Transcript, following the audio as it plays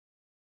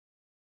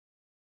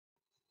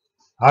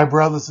Hi,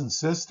 brothers and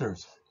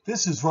sisters.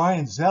 This is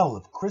Ryan Zell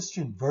of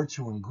Christian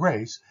Virtue and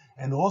Grace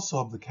and also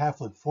of the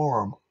Catholic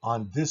Forum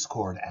on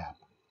Discord app.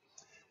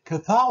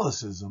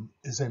 Catholicism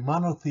is a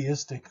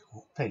monotheistic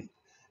faith,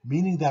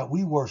 meaning that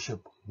we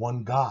worship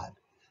one God.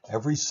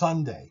 Every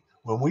Sunday,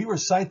 when we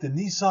recite the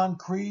Nicene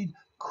Creed,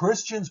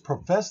 Christians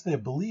profess their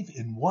belief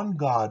in one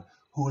God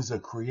who is a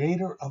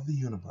creator of the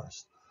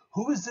universe.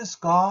 Who is this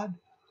God?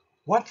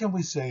 What can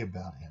we say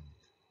about him?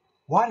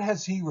 What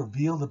has he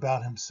revealed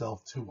about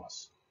himself to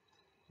us?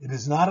 It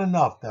is not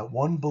enough that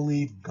one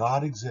believes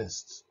God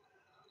exists,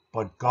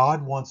 but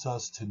God wants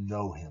us to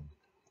know him.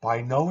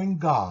 By knowing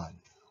God,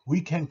 we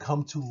can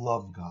come to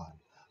love God.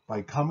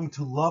 By coming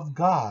to love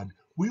God,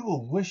 we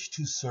will wish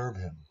to serve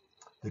him.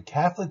 The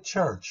Catholic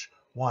Church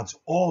wants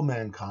all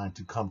mankind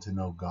to come to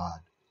know God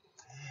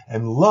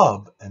and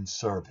love and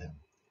serve him.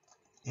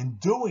 In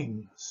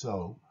doing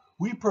so,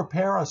 we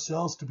prepare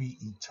ourselves to be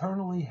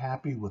eternally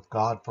happy with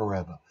God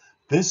forever.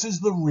 This is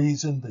the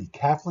reason the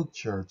Catholic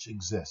Church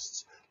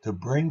exists, to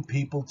bring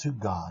people to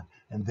God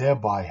and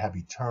thereby have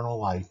eternal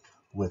life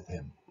with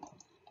him.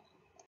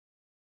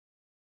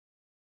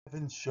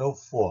 Heaven show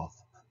forth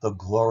the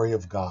glory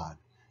of God,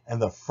 and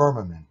the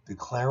firmament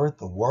declareth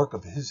the work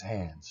of his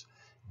hands.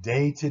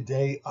 Day to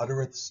day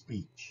uttereth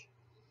speech,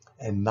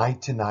 and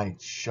night to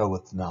night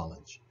showeth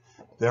knowledge.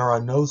 There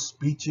are no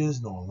speeches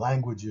nor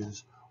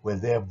languages where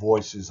their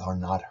voices are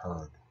not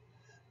heard.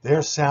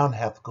 Their sound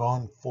hath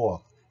gone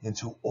forth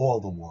into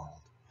all the world,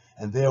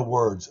 and their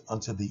words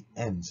unto the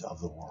ends of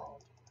the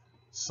world.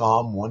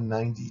 Psalm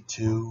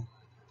 192,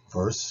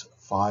 verse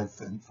 5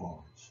 and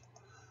forwards.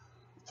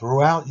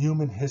 Throughout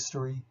human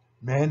history,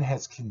 man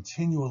has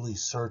continually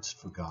searched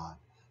for God.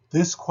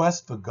 This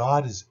quest for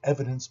God is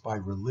evidenced by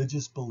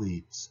religious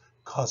beliefs,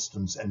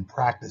 customs, and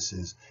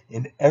practices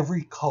in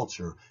every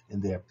culture in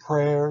their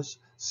prayers,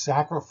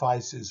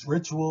 sacrifices,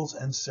 rituals,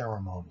 and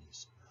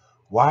ceremonies.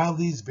 While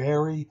these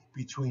vary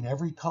between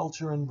every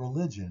culture and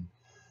religion,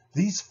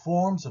 these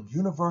forms of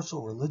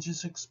universal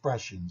religious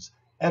expressions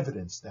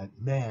evidence that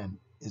man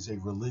is a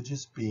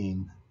religious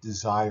being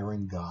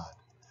desiring God.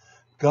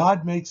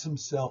 God makes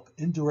himself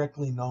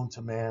indirectly known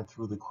to man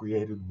through the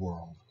created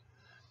world,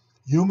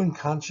 human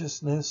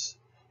consciousness,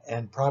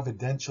 and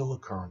providential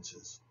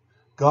occurrences.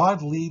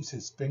 God leaves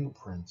his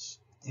fingerprints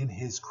in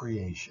his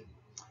creation.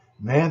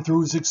 Man,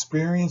 through his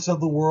experience of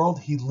the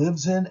world he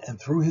lives in, and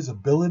through his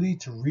ability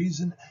to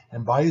reason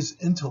and by his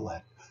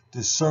intellect,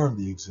 discern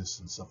the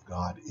existence of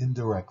God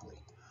indirectly.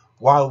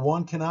 While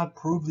one cannot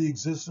prove the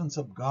existence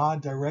of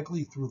God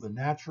directly through the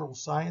natural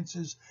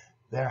sciences,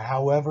 there,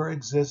 however,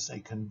 exists a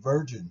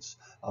convergence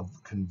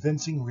of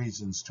convincing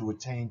reasons to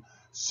attain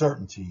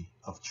certainty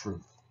of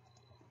truth.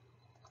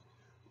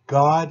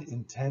 God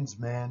intends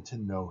man to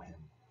know him.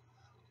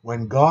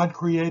 When God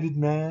created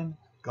man,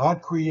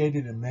 God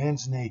created in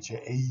man's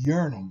nature a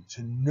yearning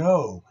to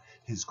know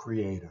his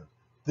creator.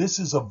 This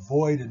is a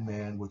void in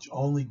man which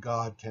only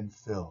God can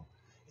fill.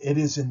 It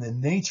is in the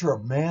nature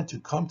of man to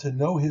come to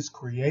know his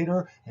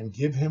creator and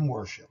give him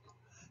worship.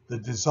 The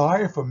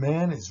desire for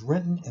man is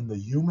written in the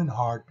human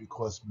heart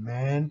because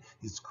man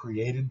is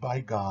created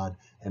by God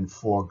and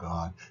for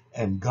God,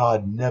 and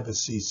God never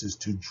ceases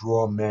to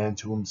draw man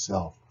to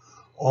himself.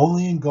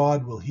 Only in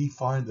God will he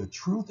find the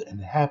truth and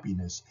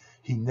happiness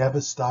he never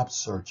stops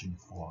searching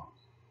for.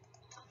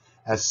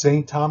 As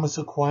St. Thomas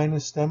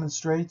Aquinas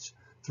demonstrates,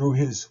 through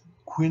his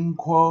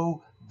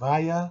quinquo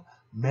via,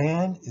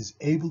 man is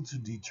able to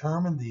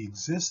determine the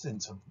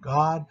existence of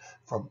God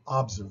from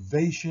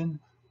observation,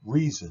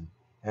 reason,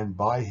 and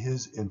by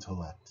his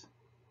intellect.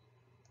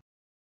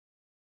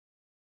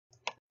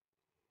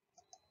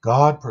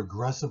 God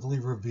progressively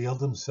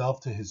revealed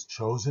himself to his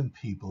chosen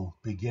people,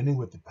 beginning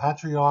with the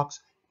patriarchs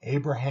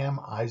Abraham,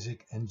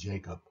 Isaac, and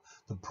Jacob,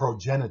 the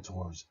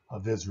progenitors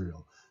of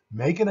Israel,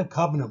 making a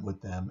covenant with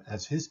them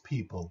as his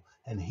people,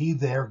 and he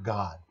their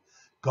God.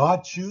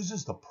 God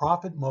chooses the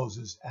prophet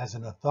Moses as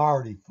an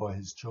authority for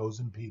his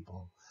chosen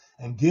people,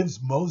 and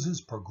gives Moses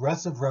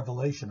progressive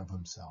revelation of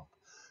himself.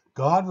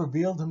 God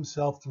revealed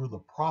himself through the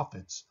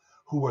prophets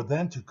who were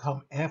then to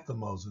come after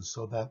Moses,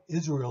 so that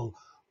Israel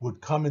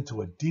would come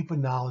into a deeper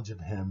knowledge of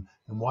him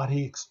and what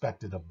he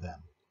expected of them.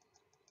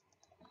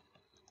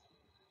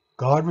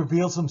 God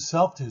reveals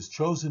himself to his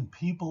chosen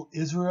people,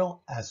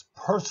 Israel, as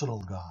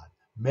personal God,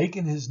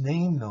 making his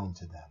name known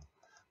to them.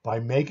 By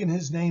making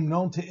his name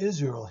known to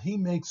Israel, he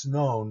makes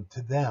known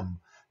to them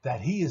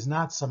that he is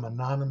not some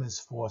anonymous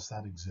force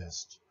that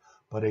exists,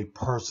 but a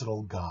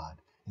personal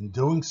God. In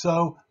doing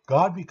so,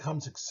 God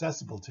becomes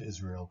accessible to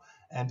Israel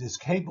and is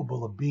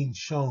capable of being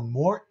shown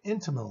more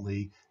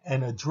intimately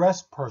and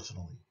addressed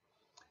personally.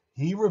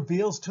 He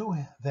reveals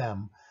to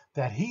them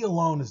that he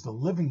alone is the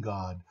living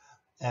God,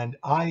 and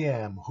I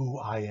am who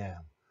I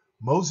am.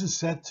 Moses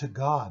said to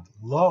God,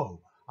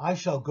 "Lo, I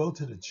shall go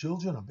to the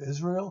children of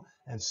Israel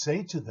and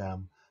say to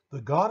them, the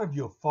God of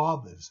your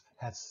fathers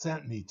hath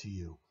sent me to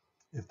you.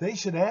 If they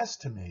should ask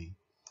to me,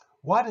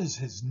 what is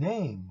his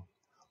name?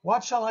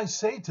 What shall I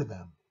say to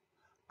them?"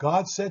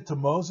 God said to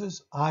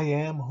Moses, "I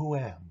am who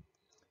am."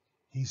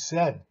 He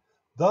said,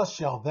 Thus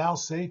shalt thou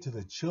say to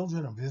the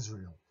children of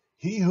Israel,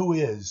 He who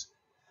is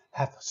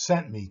hath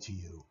sent me to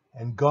you.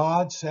 And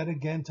God said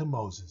again to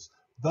Moses,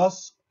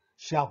 Thus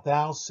shalt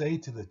thou say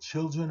to the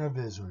children of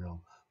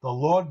Israel, The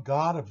Lord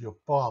God of your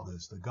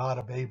fathers, the God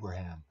of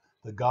Abraham,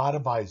 the God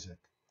of Isaac,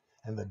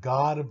 and the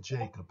God of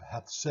Jacob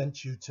hath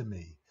sent you to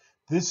me.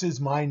 This is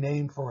my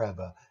name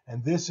forever,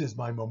 and this is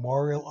my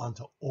memorial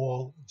unto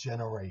all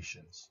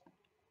generations.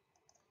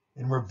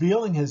 In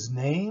revealing his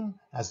name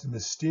as the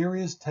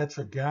mysterious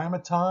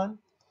Tetragrammaton,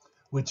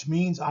 which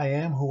means I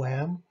am who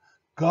am,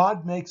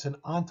 God makes an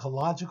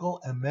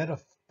ontological and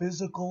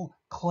metaphysical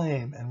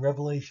claim and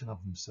revelation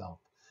of himself.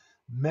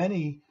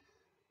 My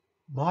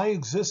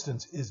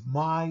existence is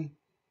my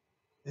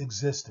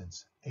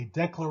existence, a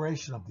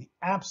declaration of the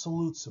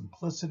absolute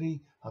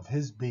simplicity of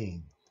his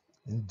being.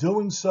 In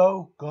doing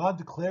so, God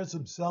declares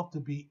himself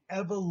to be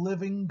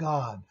ever-living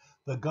God,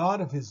 the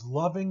God of his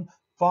loving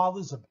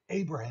fathers of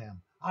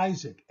Abraham,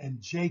 Isaac,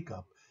 and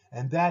Jacob,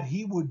 and that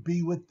he would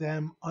be with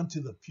them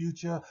unto the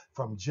future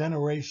from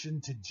generation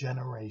to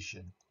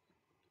generation.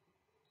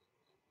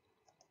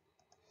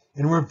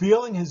 In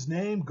revealing his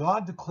name,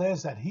 God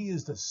declares that he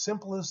is the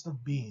simplest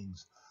of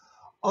beings.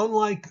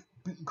 Unlike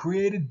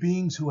created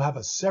beings who have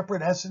a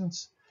separate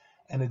essence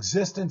and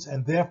existence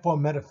and therefore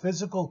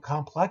metaphysical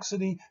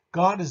complexity,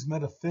 God is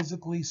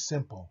metaphysically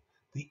simple.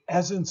 The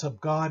essence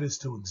of God is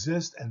to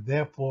exist, and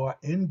therefore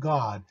in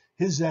God,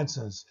 his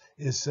essence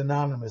is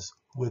synonymous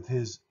with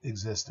his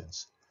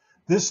existence.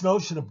 This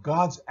notion of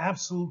God's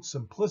absolute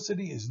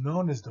simplicity is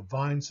known as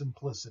divine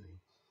simplicity.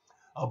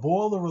 Of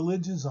all the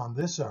religions on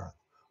this earth,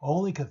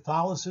 only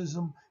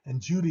Catholicism and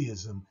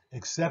Judaism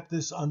accept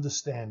this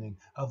understanding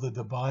of the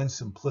divine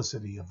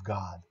simplicity of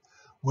God,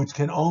 which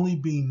can only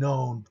be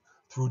known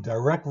through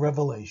direct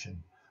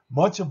revelation.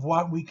 Much of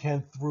what we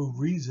can through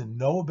reason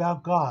know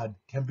about God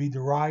can be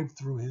derived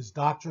through his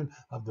doctrine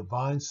of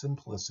divine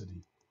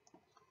simplicity.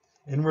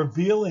 In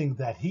revealing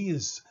that he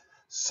is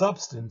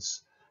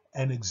substance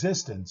and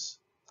existence,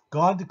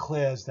 God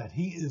declares that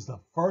he is the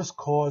first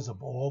cause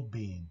of all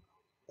being,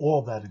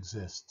 all that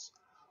exists.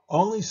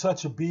 Only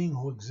such a being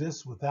who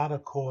exists without a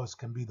cause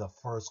can be the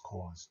first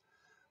cause.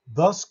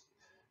 Thus,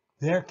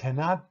 there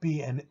cannot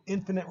be an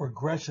infinite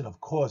regression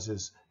of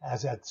causes,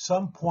 as at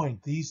some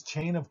point these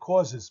chain of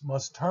causes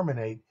must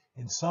terminate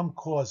in some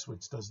cause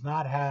which does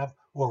not have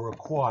or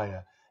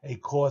require a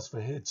cause for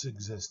its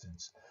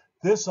existence.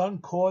 This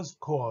uncaused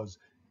cause,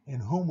 in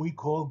whom we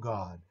call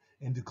God,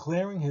 in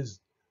declaring his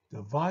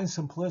divine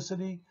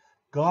simplicity,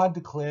 God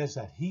declares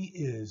that he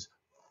is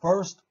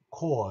first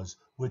cause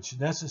which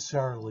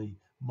necessarily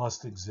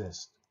must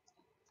exist.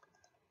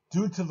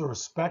 Due to the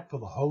respect for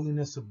the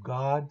holiness of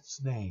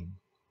God's name,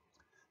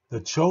 the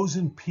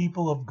chosen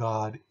people of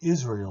God,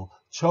 Israel,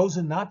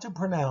 chosen not to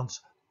pronounce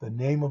the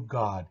name of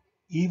God,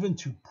 even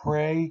to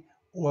pray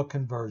or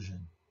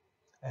conversion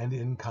and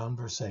in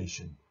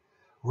conversation.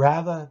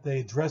 Rather, they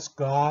address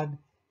God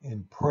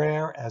in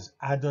prayer as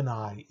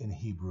Adonai in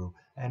Hebrew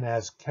and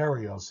as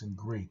Kyrios in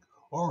Greek,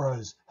 or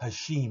as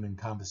Hashem in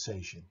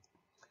conversation.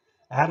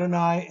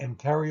 Adonai and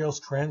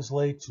Kyrios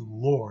translate to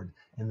Lord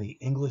in the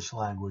English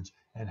language,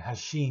 and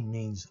Hashem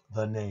means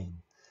the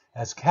name.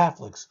 As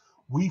Catholics,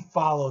 we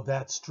follow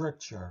that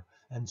stricture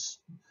and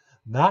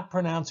not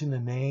pronouncing the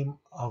name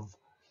of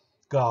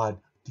God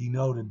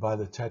denoted by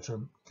the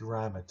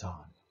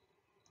Tetragrammaton.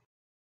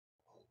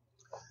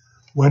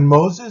 When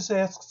Moses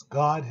asks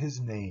God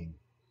his name,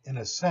 in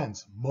a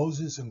sense,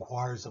 Moses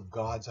inquires of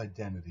God's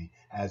identity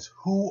as,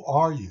 "Who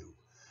are you?"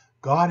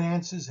 God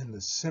answers in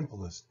the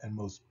simplest and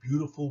most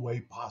beautiful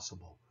way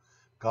possible.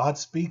 God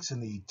speaks in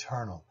the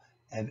eternal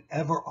and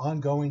ever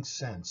ongoing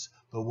sense,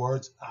 the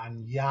words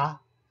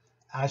Anya,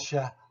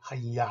 Asha,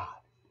 Hayah,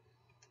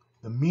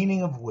 the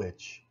meaning of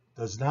which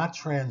does not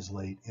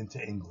translate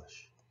into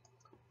English.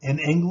 In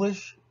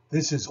English,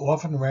 this is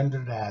often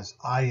rendered as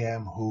I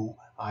am who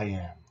I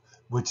am,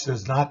 which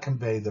does not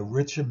convey the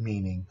richer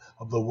meaning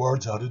of the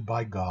words uttered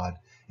by God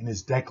in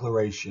his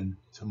declaration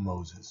to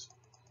Moses.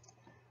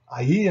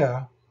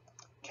 Ayah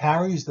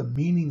carries the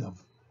meaning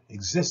of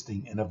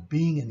existing and of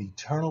being in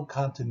eternal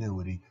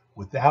continuity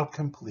without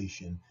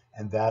completion,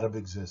 and that of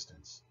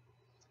existence.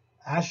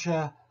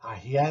 Asha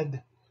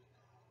Ahyed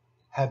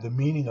had the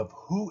meaning of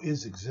who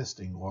is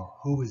existing or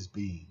who is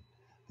being.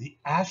 The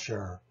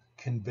Asher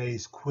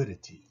conveys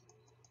quiddity,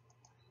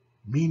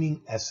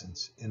 meaning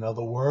essence. In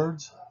other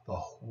words,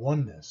 the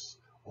oneness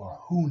or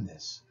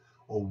who-ness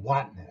or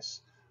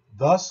whatness.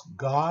 Thus,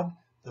 God,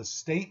 the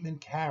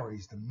statement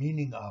carries the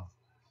meaning of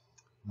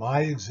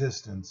my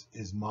existence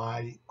is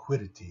my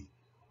quiddity,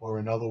 or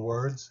in other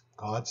words,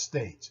 God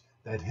states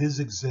that his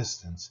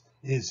existence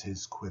is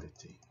his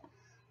quiddity.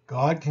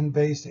 God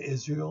conveys to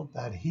Israel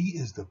that he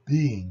is the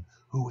being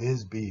who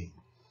is being.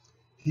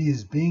 He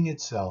is being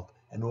itself,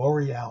 and all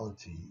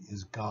reality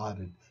is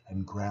guarded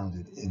and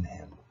grounded in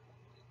him.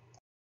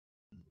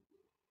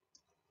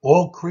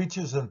 All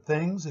creatures and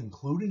things,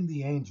 including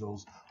the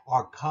angels,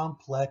 are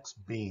complex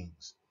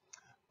beings.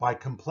 By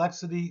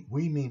complexity,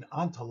 we mean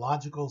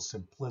ontological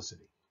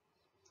simplicity.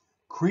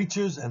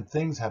 Creatures and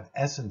things have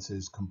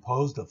essences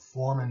composed of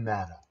form and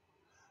matter.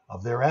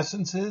 Of their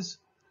essences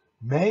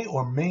may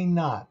or may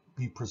not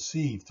be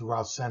perceived through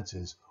our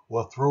senses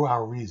or through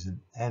our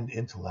reason and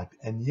intellect,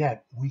 and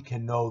yet we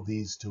can know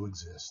these to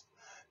exist.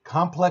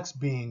 Complex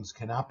beings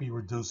cannot be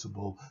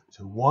reducible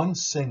to one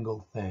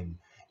single thing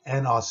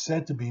and are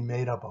said to be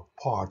made up of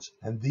parts,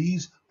 and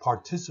these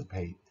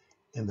participate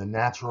in the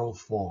natural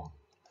form.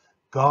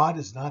 God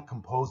is not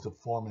composed of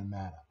form and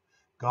matter.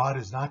 God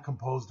is not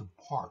composed of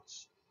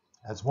parts.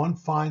 As one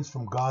finds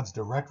from God's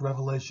direct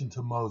revelation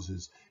to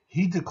Moses,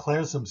 he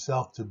declares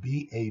himself to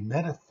be a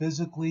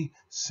metaphysically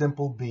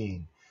simple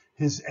being.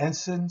 His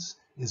essence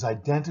is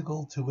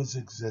identical to his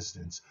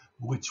existence,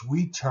 which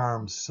we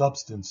term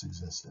substance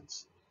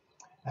existence.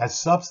 As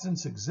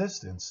substance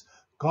existence,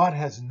 God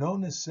has no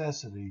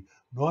necessity,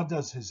 nor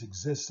does his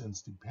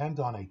existence depend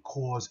on a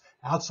cause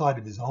outside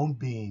of his own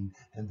being,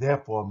 and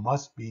therefore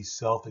must be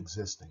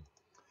self-existing.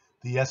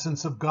 The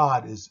essence of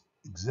God is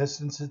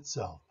existence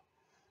itself.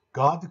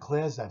 God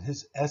declares that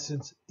his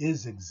essence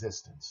is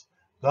existence,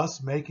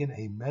 thus making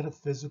a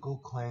metaphysical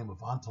claim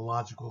of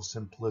ontological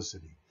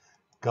simplicity.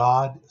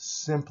 God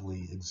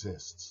simply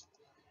exists.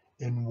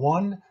 In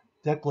one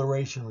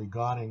declaration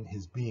regarding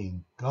his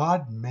being,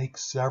 God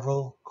makes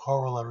several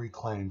corollary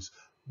claims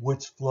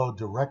which flow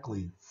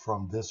directly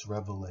from this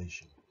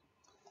revelation.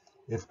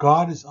 If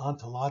God is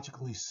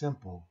ontologically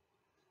simple,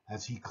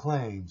 as he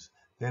claims,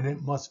 then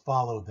it must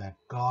follow that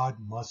God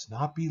must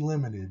not be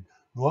limited,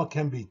 nor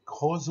can be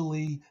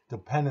causally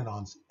dependent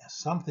on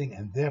something,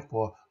 and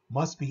therefore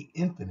must be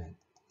infinite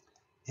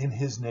in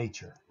his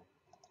nature.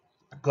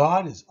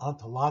 God is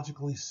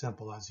ontologically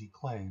simple, as he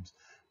claims,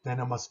 then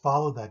it must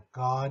follow that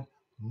God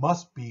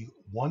must be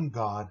one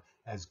God,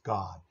 as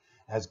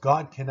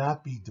God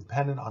cannot be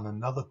dependent on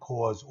another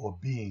cause or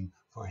being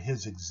for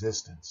his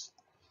existence.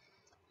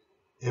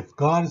 If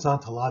God is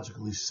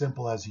ontologically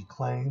simple, as he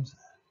claims,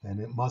 then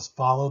it must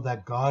follow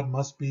that God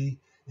must be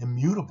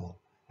immutable,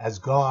 as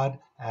God,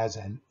 as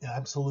an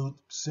absolute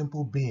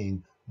simple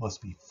being,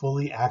 must be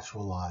fully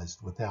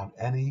actualized without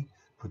any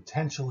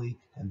potentially,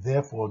 and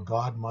therefore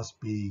God must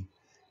be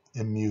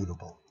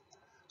immutable.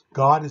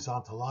 God is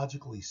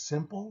ontologically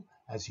simple,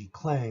 as he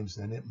claims,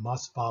 then it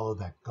must follow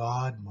that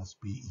God must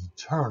be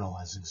eternal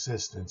as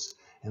existence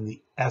in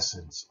the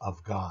essence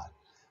of God.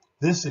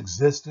 This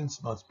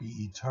existence must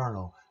be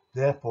eternal,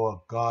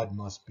 therefore God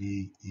must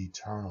be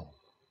eternal.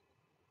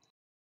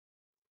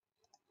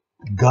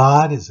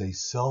 God is a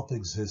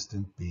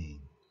self-existent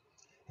being.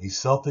 A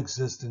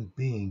self-existent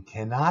being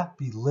cannot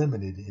be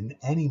limited in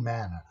any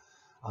manner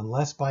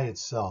unless by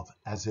itself,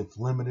 as if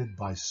limited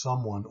by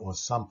someone or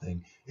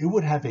something. It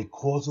would have a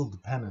causal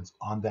dependence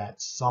on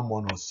that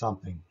someone or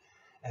something,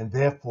 and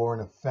therefore in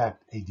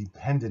effect a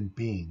dependent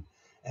being,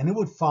 and it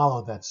would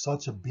follow that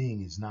such a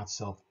being is not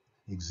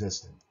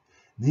self-existent.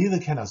 Neither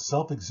can a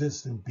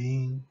self-existent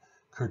being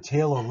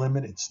curtail or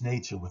limit its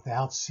nature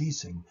without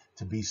ceasing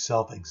to be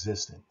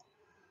self-existent.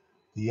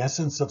 The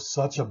essence of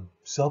such a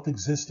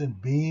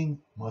self-existent being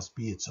must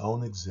be its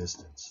own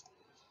existence.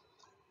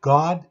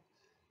 God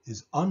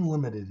is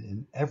unlimited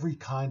in every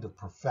kind of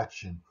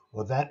perfection,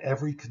 or that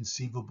every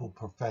conceivable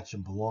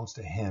perfection belongs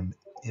to him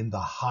in the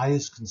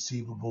highest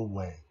conceivable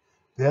way.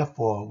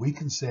 Therefore, we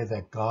can say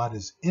that God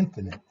is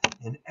infinite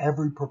in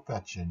every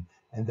perfection,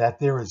 and that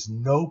there is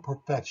no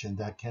perfection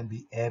that can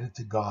be added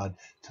to God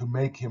to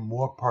make him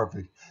more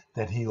perfect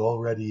than he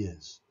already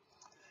is.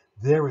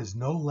 There is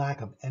no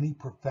lack of any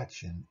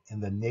perfection in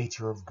the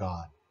nature of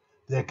God.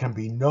 There can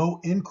be no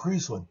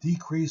increase or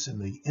decrease in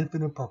the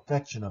infinite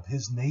perfection of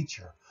his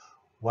nature.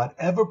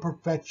 Whatever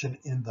perfection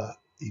in the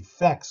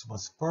effects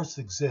must first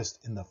exist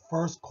in the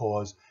first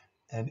cause,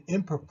 and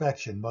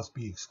imperfection must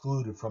be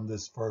excluded from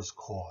this first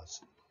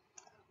cause.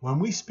 When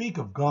we speak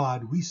of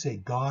God, we say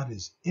God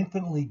is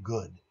infinitely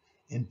good,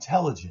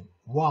 intelligent,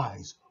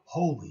 wise,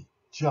 holy,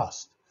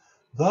 just.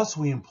 Thus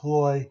we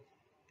employ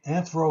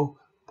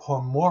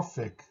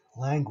anthropomorphic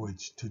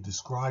language to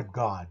describe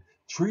God,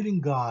 treating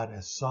God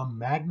as some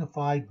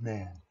magnified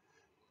man.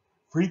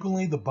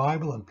 Frequently, the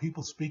Bible and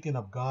people speaking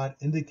of God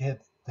indicate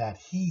that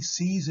he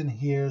sees and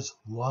hears,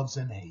 loves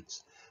and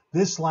hates.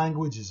 This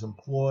language is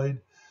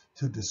employed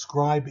to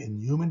describe in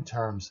human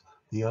terms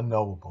the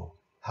unknowable.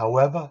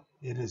 However,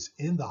 it is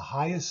in the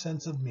highest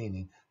sense of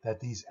meaning that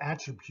these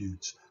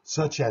attributes,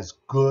 such as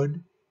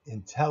good,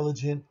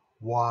 intelligent,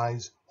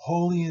 wise,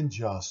 holy, and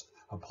just,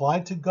 apply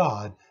to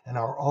God and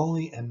are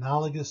only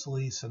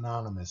analogously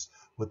synonymous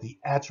with the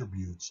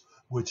attributes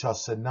which are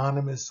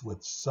synonymous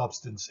with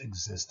substance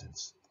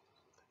existence.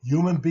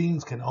 Human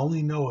beings can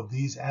only know of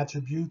these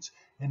attributes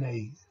in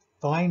a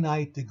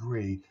finite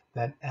degree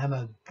that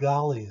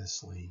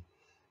analogously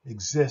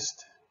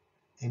exist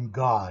in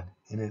God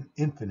in an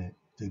infinite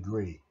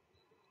degree.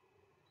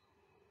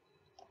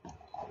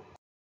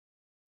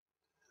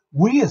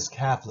 We as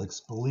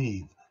Catholics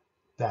believe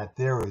that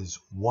there is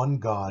one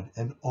God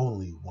and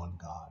only one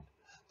God.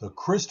 The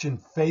Christian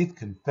faith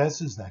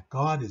confesses that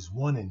God is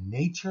one in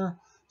nature,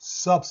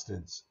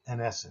 substance,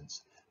 and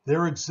essence.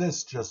 There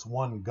exists just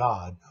one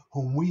God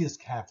whom we as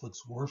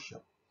Catholics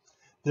worship.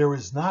 There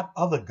is not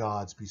other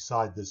gods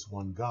beside this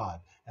one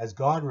God. As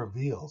God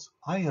reveals,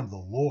 I am the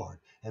Lord,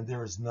 and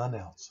there is none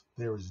else.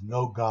 There is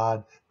no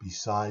God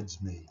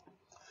besides me.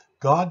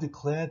 God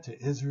declared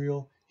to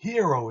Israel,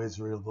 Hear, O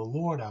Israel, the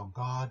Lord our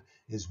God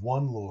is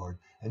one Lord,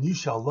 and you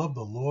shall love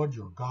the Lord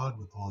your God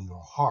with all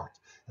your heart,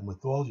 and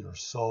with all your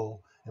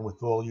soul, and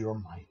with all your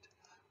might.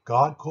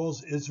 God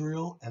calls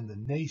Israel and the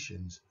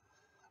nations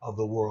of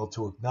the world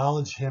to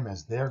acknowledge him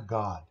as their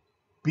God.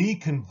 Be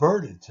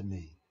converted to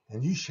me,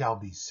 and you shall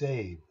be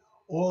saved,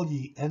 all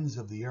ye ends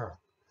of the earth.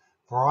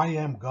 For I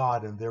am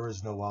God, and there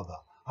is no other.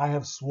 I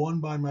have sworn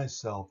by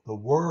myself, the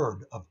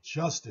word of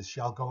justice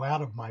shall go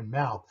out of my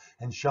mouth,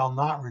 and shall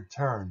not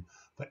return.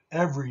 For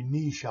every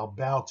knee shall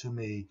bow to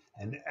me,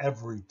 and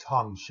every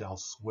tongue shall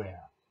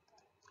swear.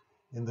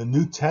 In the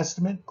New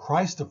Testament,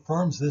 Christ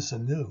affirms this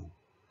anew.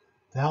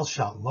 Thou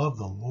shalt love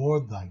the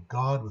Lord thy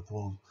God with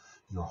all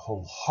your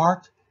whole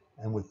heart,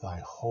 and with thy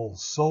whole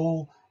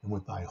soul, and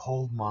with thy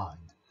whole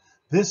mind.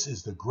 This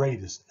is the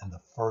greatest and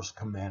the first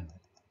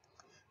commandment.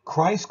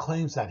 Christ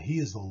claims that he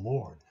is the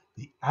Lord,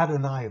 the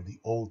Adonai of the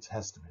Old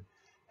Testament.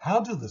 How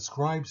do the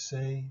scribes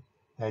say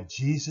that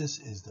Jesus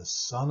is the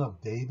son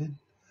of David?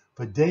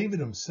 For David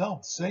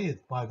himself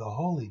saith by the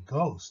Holy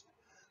Ghost,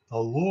 The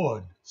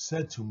Lord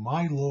said to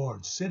my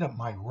Lord, Sit at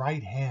my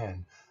right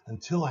hand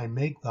until I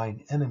make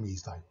thine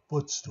enemies thy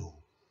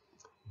footstool.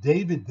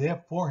 David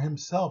therefore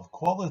himself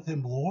calleth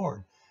him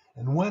Lord,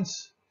 and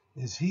whence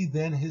is he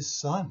then his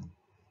son?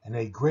 And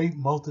a great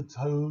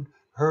multitude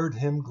heard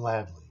him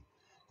gladly.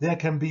 There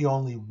can be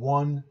only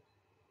one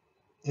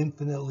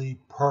infinitely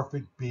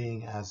perfect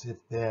being, as if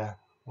there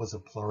was a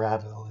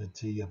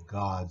plurality of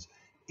gods,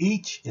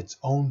 each its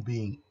own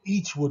being.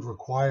 Each would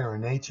require a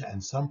nature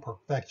and some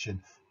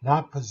perfection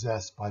not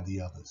possessed by the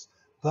others.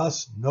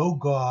 Thus, no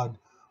God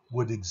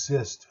would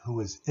exist who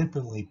is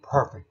infinitely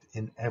perfect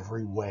in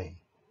every way.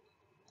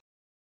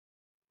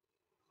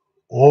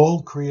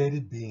 All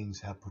created beings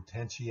have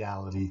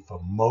potentiality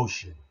for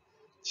motion,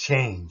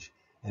 change,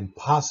 and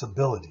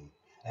possibility.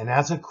 And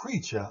as a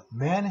creature,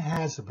 man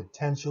has the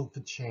potential for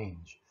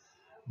change.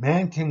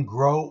 Man can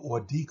grow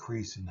or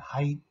decrease in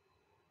height,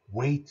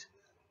 weight,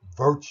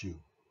 virtue,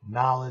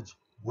 knowledge,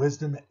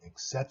 wisdom,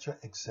 etc.,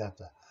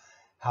 etc.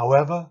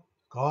 However,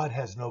 God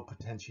has no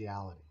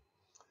potentiality.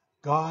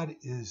 God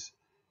is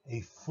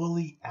a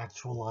fully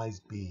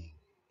actualized being.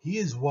 He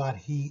is what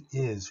he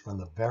is from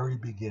the very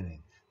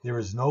beginning. There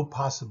is no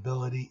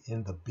possibility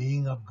in the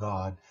being of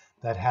God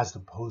that has the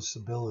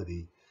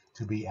possibility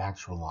to be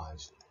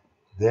actualized.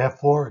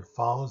 Therefore, it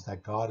follows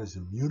that God is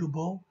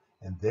immutable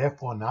and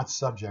therefore not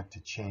subject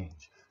to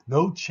change.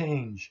 No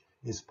change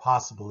is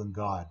possible in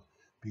God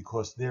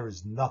because there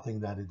is nothing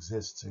that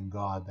exists in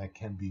God that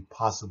can be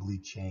possibly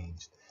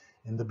changed.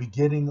 In the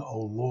beginning, O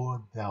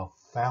Lord, thou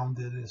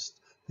foundedst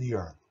the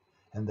earth,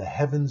 and the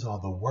heavens are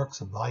the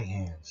works of thy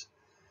hands.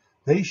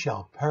 They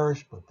shall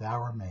perish, but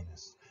thou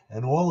remainest,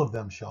 and all of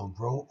them shall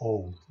grow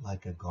old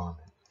like a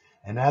garment.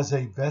 And as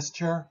a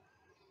vesture,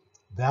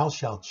 thou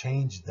shalt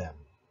change them,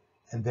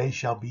 and they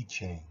shall be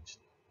changed.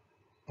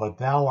 But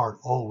thou art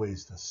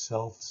always the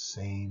self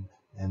same,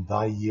 and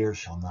thy year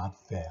shall not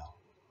fail.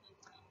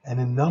 And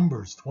in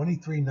Numbers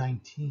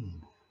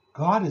 23:19,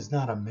 God is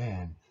not a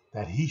man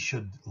that he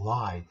should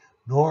lie,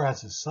 nor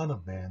as a son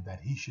of man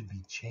that he should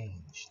be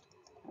changed.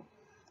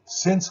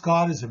 Since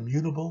God is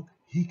immutable,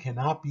 he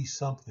cannot be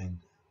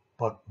something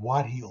but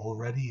what he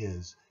already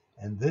is,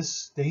 and this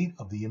state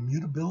of the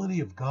immutability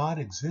of God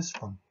exists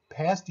from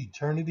past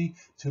eternity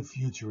to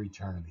future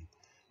eternity.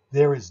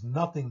 There is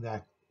nothing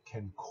that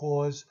can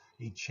cause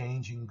a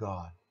change in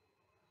God.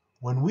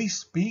 When we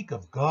speak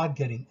of God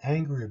getting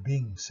angry or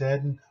being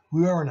saddened,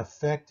 we are in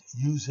effect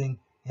using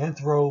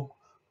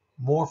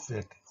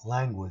anthropomorphic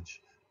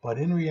language, but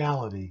in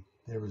reality,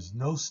 there is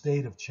no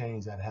state of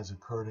change that has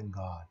occurred in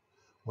God.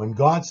 When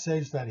God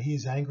says that he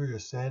is angry or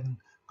saddened,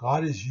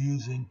 God is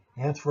using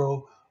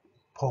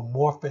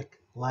anthropomorphic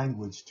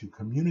language to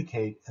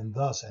communicate and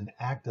thus an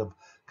act of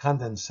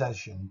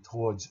condescension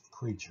towards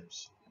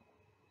creatures.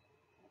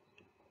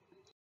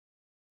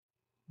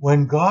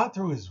 When God,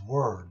 through his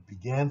word,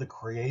 began the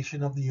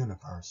creation of the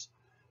universe,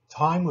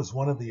 time was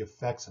one of the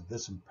effects of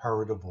this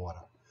imperative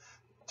order.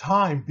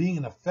 Time, being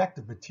an effect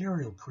of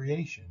material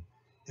creation,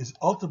 is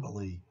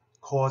ultimately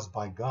caused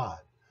by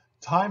God.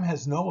 Time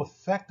has no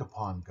effect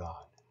upon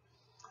God.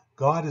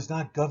 God is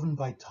not governed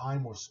by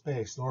time or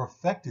space, nor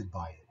affected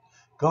by it.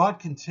 God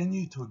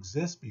continued to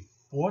exist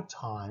before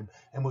time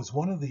and was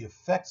one of the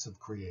effects of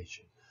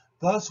creation.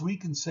 Thus, we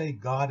can say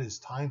God is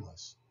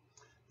timeless.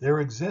 There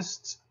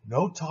exists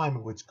no time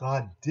in which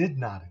God did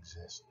not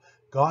exist.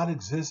 God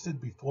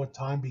existed before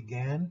time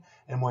began,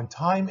 and when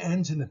time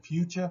ends in the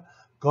future,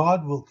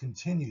 God will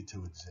continue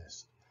to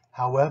exist.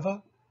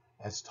 However,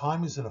 as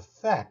time is an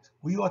effect,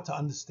 we ought to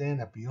understand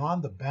that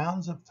beyond the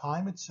bounds of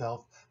time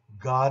itself,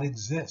 God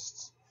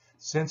exists.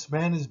 Since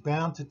man is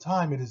bound to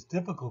time, it is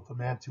difficult for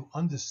man to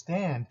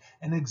understand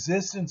an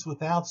existence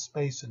without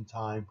space and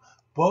time,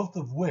 both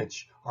of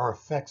which are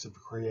effects of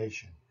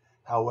creation.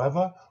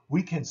 However,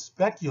 we can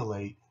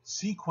speculate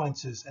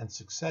sequences and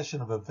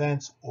succession of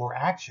events or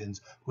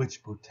actions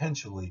which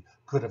potentially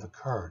could have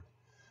occurred.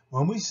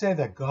 When we say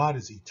that God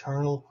is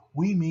eternal,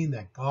 we mean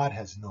that God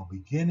has no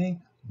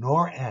beginning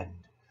nor end.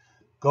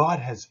 God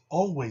has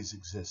always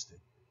existed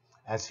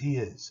as he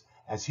is.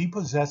 As he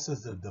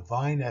possesses the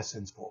divine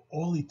essence for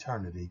all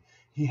eternity,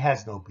 he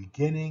has no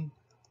beginning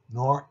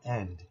nor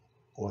end,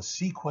 or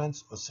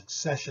sequence or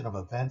succession of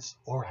events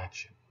or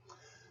action.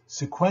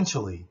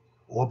 Sequentially,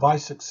 or by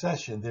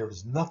succession, there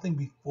is nothing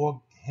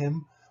before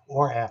him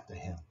or after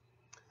him.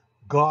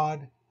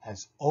 God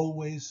has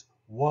always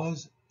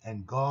was,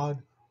 and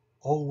God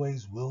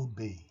always will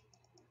be.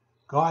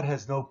 God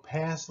has no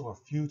past or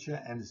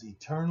future and is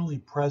eternally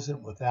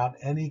present without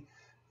any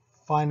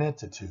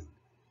finitude.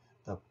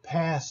 The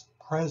past,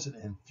 present,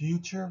 and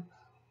future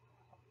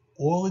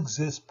all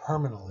exist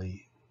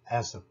permanently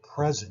as the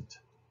present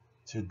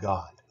to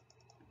God.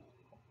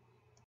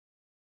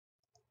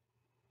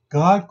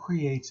 God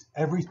creates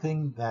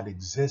everything that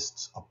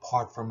exists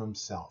apart from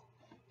himself.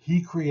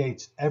 He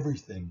creates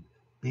everything,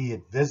 be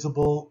it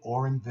visible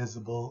or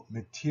invisible,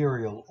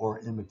 material or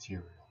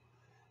immaterial.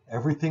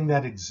 Everything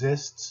that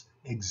exists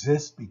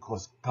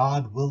because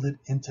God willed it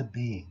into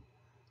being.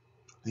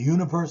 The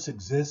universe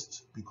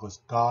exists because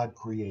God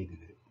created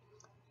it.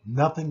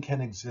 Nothing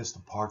can exist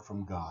apart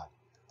from God.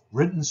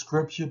 Written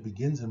scripture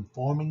begins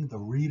informing the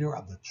reader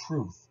of the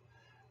truth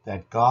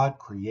that God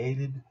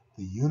created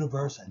the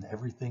universe and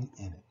everything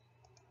in it.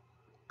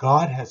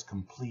 God has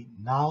complete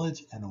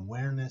knowledge and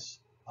awareness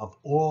of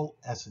all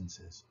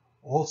essences,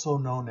 also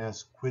known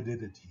as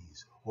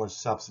quiddities or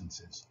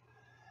substances,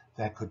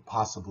 that could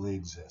possibly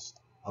exist.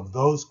 Of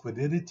those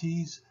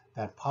quiddities,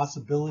 that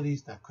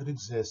possibilities that could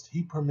exist,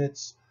 he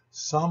permits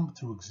some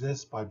to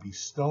exist by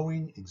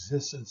bestowing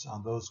existence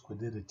on those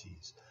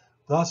quiddities.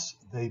 Thus,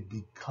 they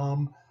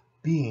become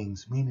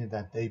beings, meaning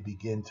that they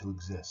begin to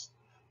exist.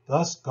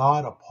 Thus,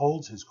 God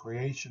upholds his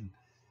creation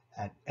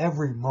at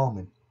every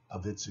moment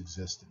of its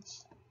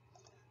existence.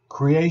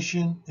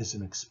 Creation is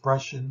an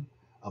expression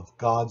of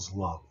God's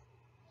love.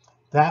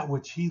 That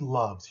which he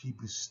loves, he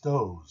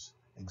bestows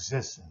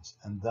existence,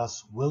 and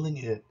thus willing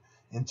it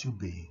into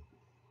being.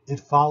 It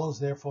follows,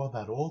 therefore,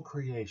 that all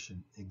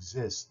creation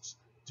exists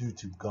due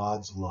to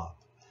God's love,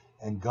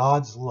 and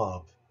God's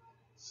love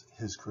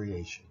his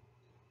creation.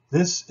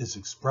 This is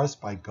expressed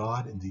by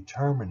God in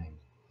determining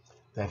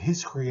that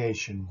his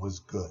creation was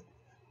good.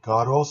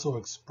 God also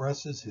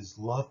expresses his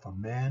love for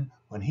man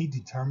when he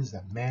determines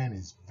that man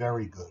is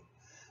very good.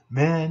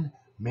 Man,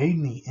 made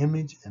in the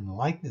image and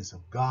likeness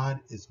of God,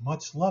 is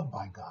much loved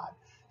by God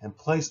and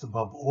placed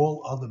above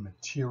all other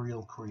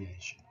material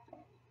creation.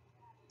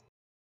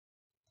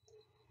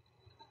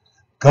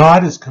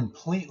 God is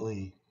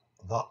completely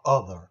the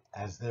other,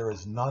 as there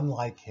is none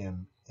like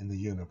him in the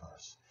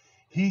universe.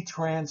 He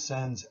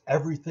transcends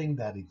everything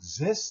that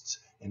exists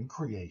in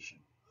creation.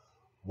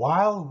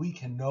 While we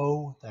can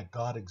know that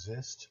God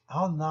exists,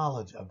 our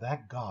knowledge of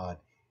that God,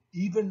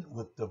 even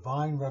with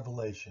divine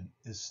revelation,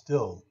 is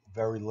still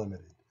very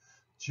limited.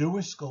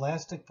 Jewish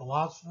scholastic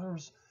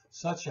philosophers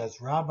such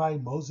as Rabbi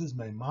Moses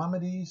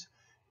Maimonides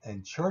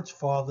and church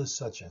fathers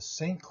such as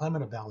Saint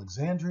Clement of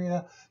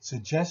Alexandria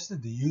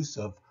suggested the use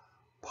of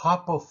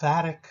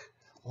apophatic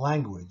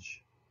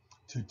language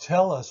to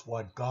tell us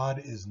what God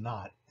is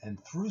not,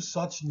 and through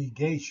such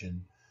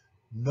negation,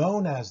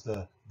 known as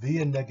the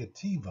via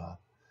negativa,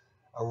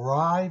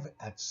 arrive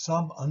at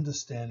some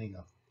understanding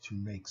of to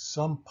make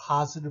some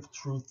positive,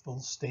 truthful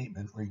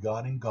statement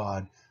regarding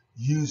God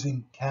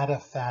using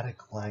cataphatic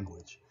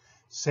language.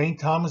 St.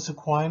 Thomas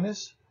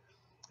Aquinas,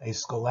 a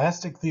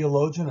scholastic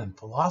theologian and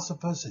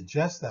philosopher,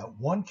 suggests that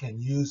one can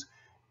use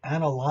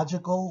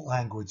analogical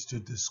language to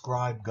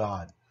describe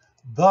God.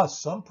 Thus,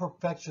 some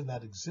perfection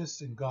that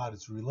exists in God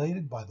is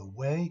related by the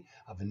way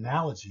of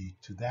analogy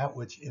to that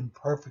which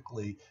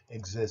imperfectly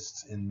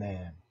exists in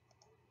man.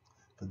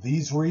 For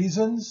these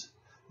reasons,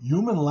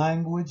 human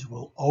language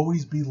will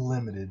always be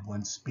limited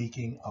when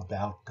speaking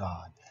about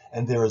God,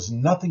 and there is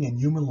nothing in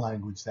human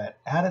language that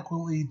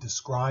adequately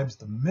describes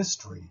the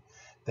mystery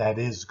that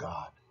is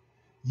God.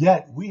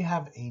 Yet we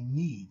have a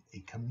need,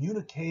 a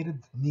communicative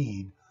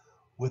need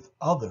with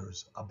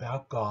others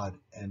about God,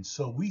 and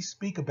so we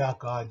speak about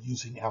God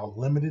using our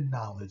limited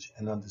knowledge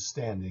and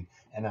understanding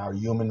and our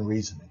human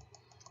reasoning.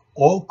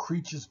 All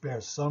creatures bear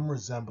some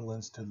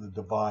resemblance to the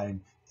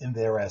divine in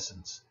their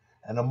essence,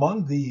 and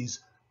among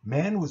these,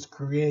 man was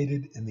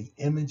created in the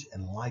image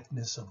and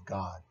likeness of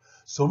God.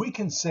 So we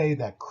can say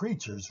that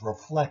creatures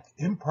reflect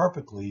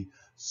imperfectly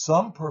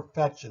some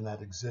perfection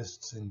that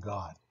exists in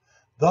God.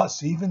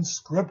 Thus, even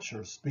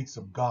Scripture speaks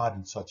of God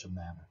in such a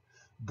manner.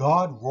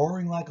 God,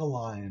 roaring like a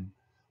lion,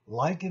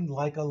 likened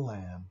like a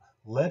lamb,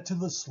 led to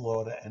the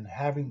slaughter, and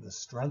having the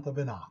strength of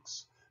an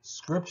ox.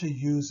 Scripture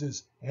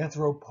uses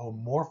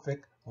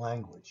anthropomorphic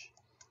language.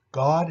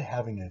 God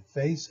having a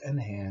face and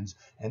hands,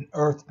 and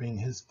earth being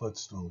his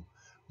footstool.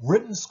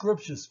 Written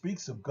scripture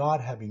speaks of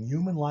God having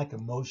human-like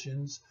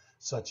emotions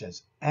such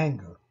as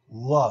anger,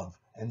 love,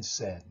 and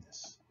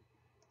sadness.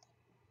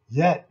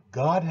 Yet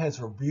God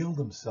has revealed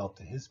himself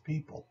to his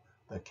people,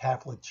 the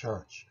Catholic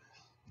Church.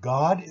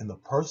 God, in the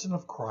person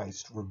of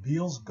Christ,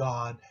 reveals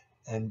God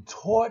and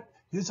taught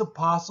his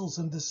apostles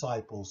and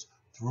disciples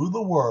through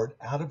the word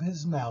out of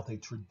his mouth a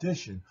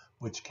tradition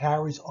which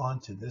carries on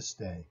to this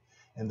day.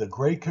 In the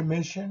Great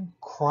Commission,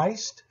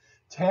 Christ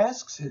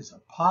tasks his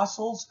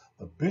apostles,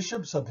 the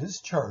bishops of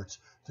his church,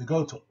 to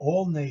go to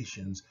all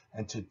nations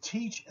and to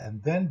teach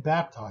and then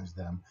baptize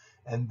them,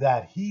 and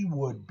that he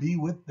would be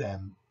with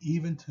them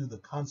even to the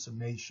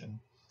consummation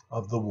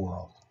of the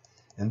world.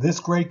 In this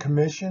Great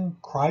Commission,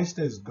 Christ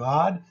as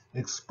God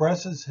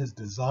expresses his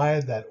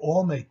desire that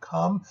all may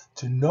come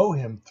to know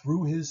him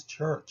through his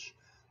church,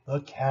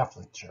 the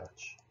Catholic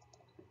Church.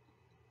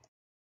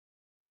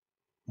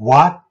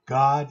 What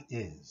God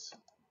is.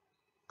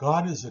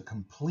 God is a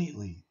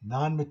completely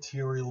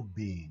non-material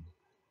being.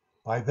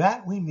 By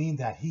that we mean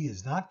that he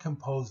is not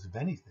composed of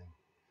anything.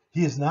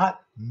 He is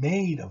not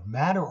made of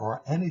matter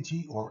or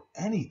energy or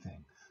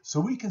anything. So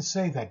we can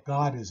say that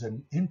God is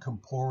an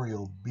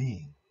incorporeal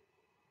being.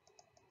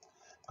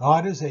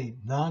 God is a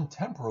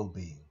non-temporal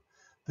being.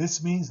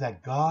 This means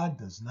that God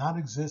does not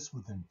exist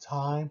within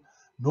time,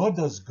 nor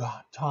does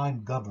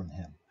time govern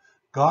him.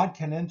 God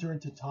can enter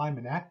into time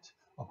and act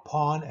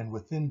upon and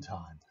within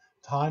time.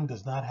 Time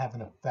does not have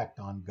an effect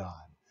on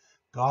God.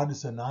 God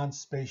is a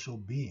non-spatial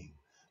being.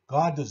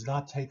 God does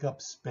not take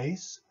up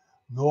space,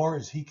 nor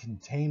is he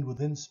contained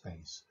within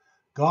space.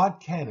 God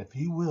can, if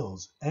he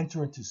wills,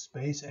 enter into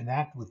space and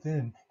act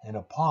within and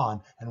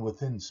upon and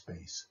within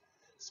space.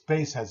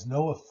 Space has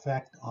no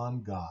effect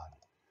on God.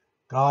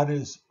 God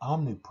is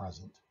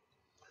omnipresent.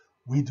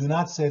 We do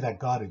not say that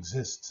God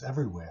exists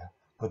everywhere,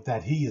 but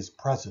that he is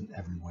present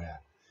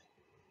everywhere,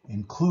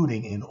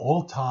 including in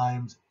all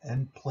times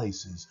and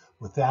places,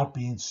 without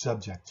being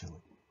subject to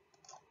it.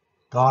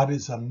 God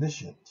is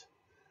omniscient.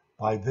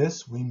 By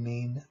this we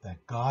mean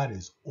that God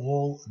is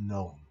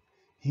all-knowing.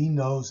 He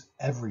knows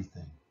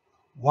everything,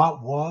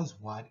 what was,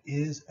 what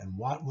is, and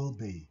what will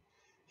be.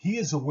 He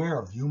is aware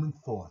of human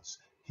thoughts.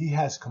 He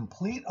has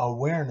complete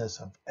awareness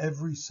of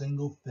every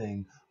single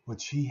thing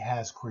which he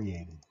has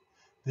created.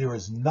 There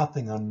is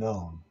nothing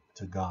unknown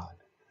to God.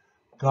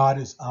 God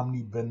is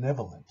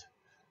omnibenevolent.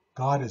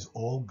 God is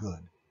all good.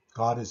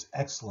 God is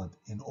excellent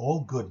in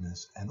all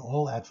goodness, and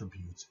all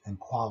attributes and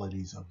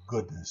qualities of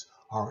goodness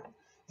are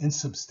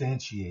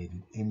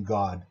insubstantiated in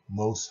God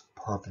most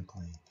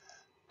perfectly.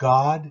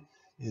 God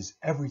is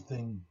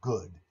everything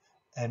good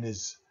and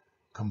is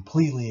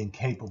completely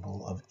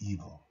incapable of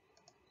evil.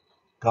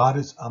 God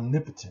is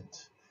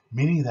omnipotent,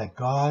 meaning that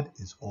God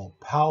is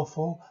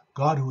all-powerful.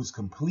 God, who is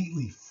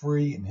completely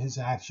free in his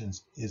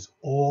actions, is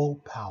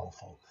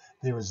all-powerful.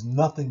 There is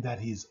nothing that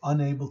he is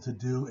unable to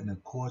do in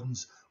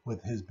accordance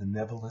with his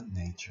benevolent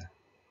nature.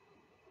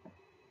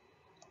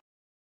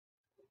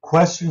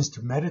 Questions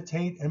to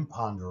meditate and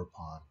ponder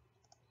upon.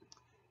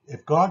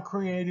 If God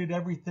created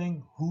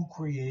everything, who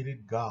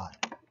created God?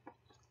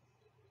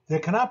 There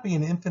cannot be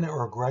an infinite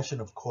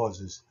regression of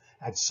causes.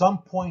 At some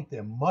point,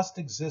 there must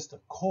exist a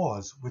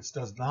cause which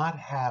does not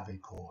have a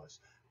cause.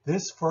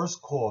 This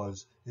first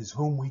cause is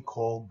whom we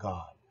call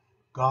God.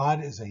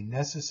 God is a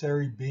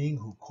necessary being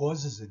who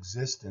causes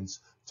existence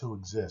to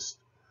exist.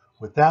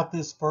 Without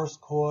this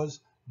first cause,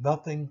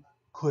 nothing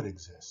could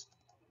exist.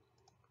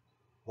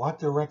 What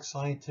direct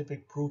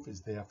scientific proof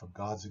is there for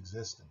God's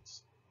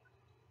existence?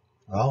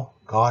 Well,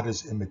 God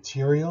is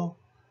immaterial,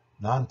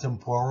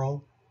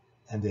 non-temporal,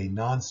 and a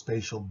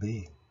non-spatial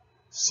being.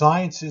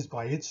 Science is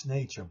by its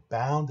nature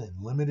bound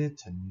and limited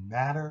to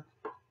matter,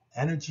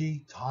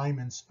 energy, time,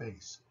 and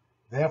space.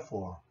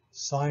 Therefore,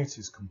 science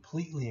is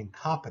completely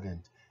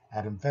incompetent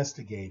at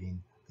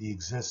investigating the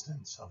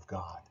existence of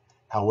God.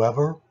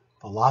 However,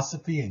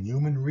 philosophy and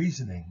human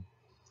reasoning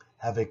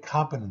have a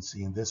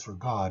competency in this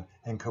regard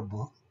and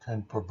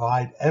can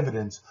provide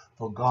evidence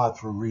for God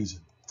through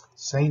reason.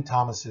 St.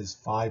 Thomas's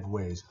 5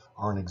 ways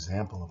are an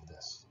example of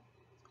this.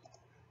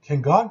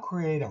 Can God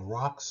create a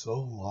rock so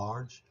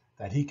large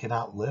that he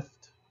cannot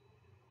lift?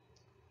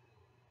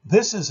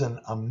 This is an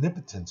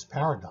omnipotence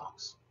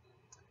paradox.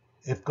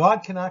 If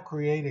God cannot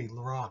create a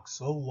rock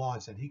so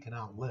large that he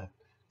cannot lift,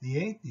 the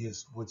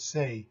atheist would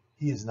say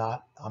he is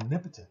not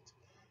omnipotent.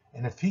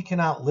 And if he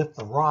cannot lift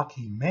the rock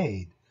he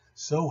made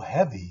so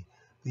heavy,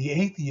 the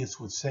atheist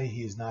would say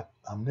he is not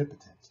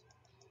omnipotent.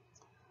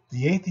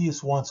 The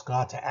atheist wants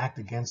God to act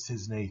against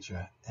his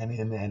nature and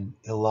in an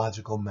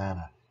illogical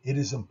manner. It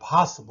is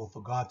impossible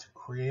for God to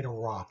create a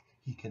rock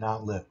he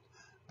cannot lift,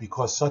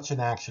 because such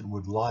an action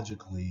would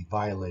logically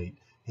violate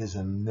his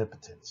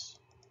omnipotence.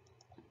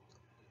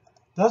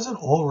 Doesn't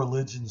all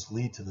religions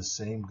lead to the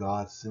same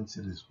God, since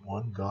it is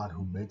one God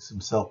who makes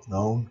himself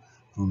known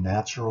through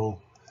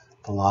natural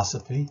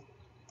philosophy?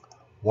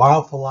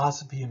 While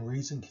philosophy and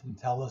reason can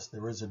tell us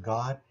there is a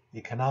God,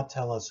 it cannot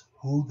tell us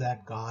who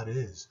that God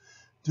is.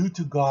 Due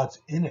to God's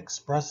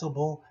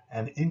inexpressible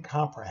and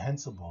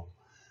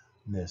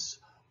incomprehensibleness,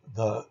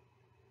 the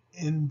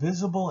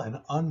invisible and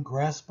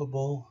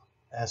ungraspable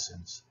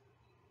essence,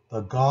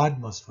 the God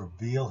must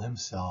reveal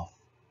himself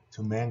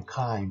to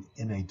mankind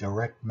in a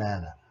direct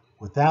manner.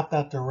 Without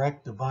that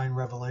direct divine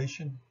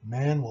revelation,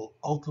 man will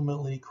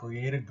ultimately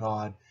create a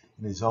God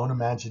in his own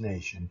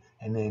imagination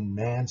and in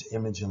man's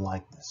image and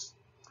likeness.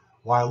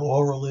 While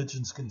all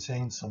religions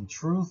contain some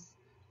truth,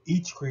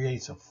 each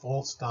creates a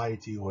false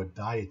deity or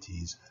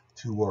deities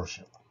to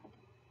worship.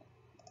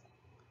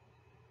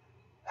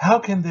 How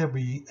can there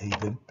be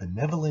a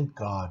benevolent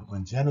God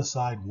when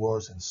genocide,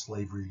 wars, and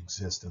slavery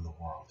exist in the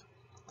world?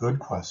 Good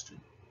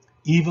question.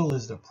 Evil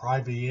is the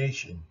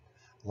privation,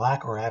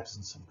 lack or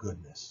absence of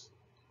goodness.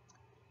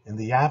 In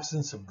the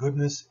absence of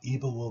goodness,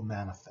 evil will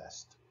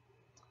manifest.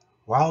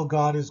 While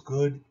God is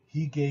good,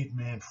 he gave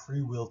man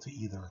free will to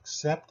either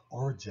accept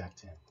or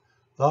reject him.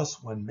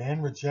 Thus, when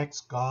man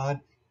rejects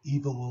God,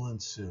 evil will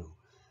ensue.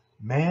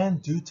 Man,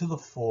 due to the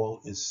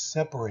fall, is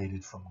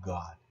separated from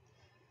God,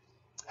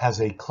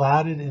 has a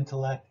clouded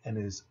intellect,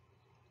 and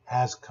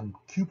has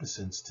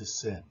concupiscence to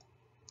sin.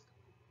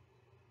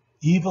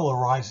 Evil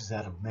arises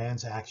out of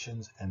man's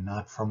actions and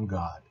not from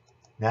God.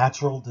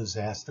 Natural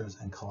disasters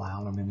and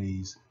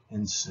calamities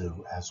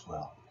ensue as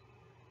well.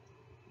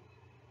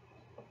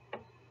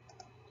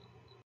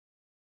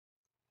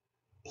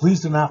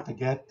 Please do not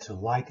forget to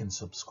like and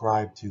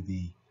subscribe to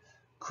the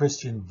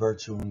Christian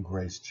Virtue and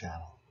Grace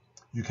channel.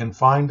 You can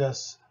find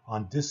us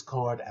on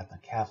Discord at the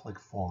Catholic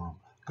Forum.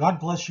 God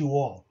bless you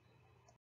all.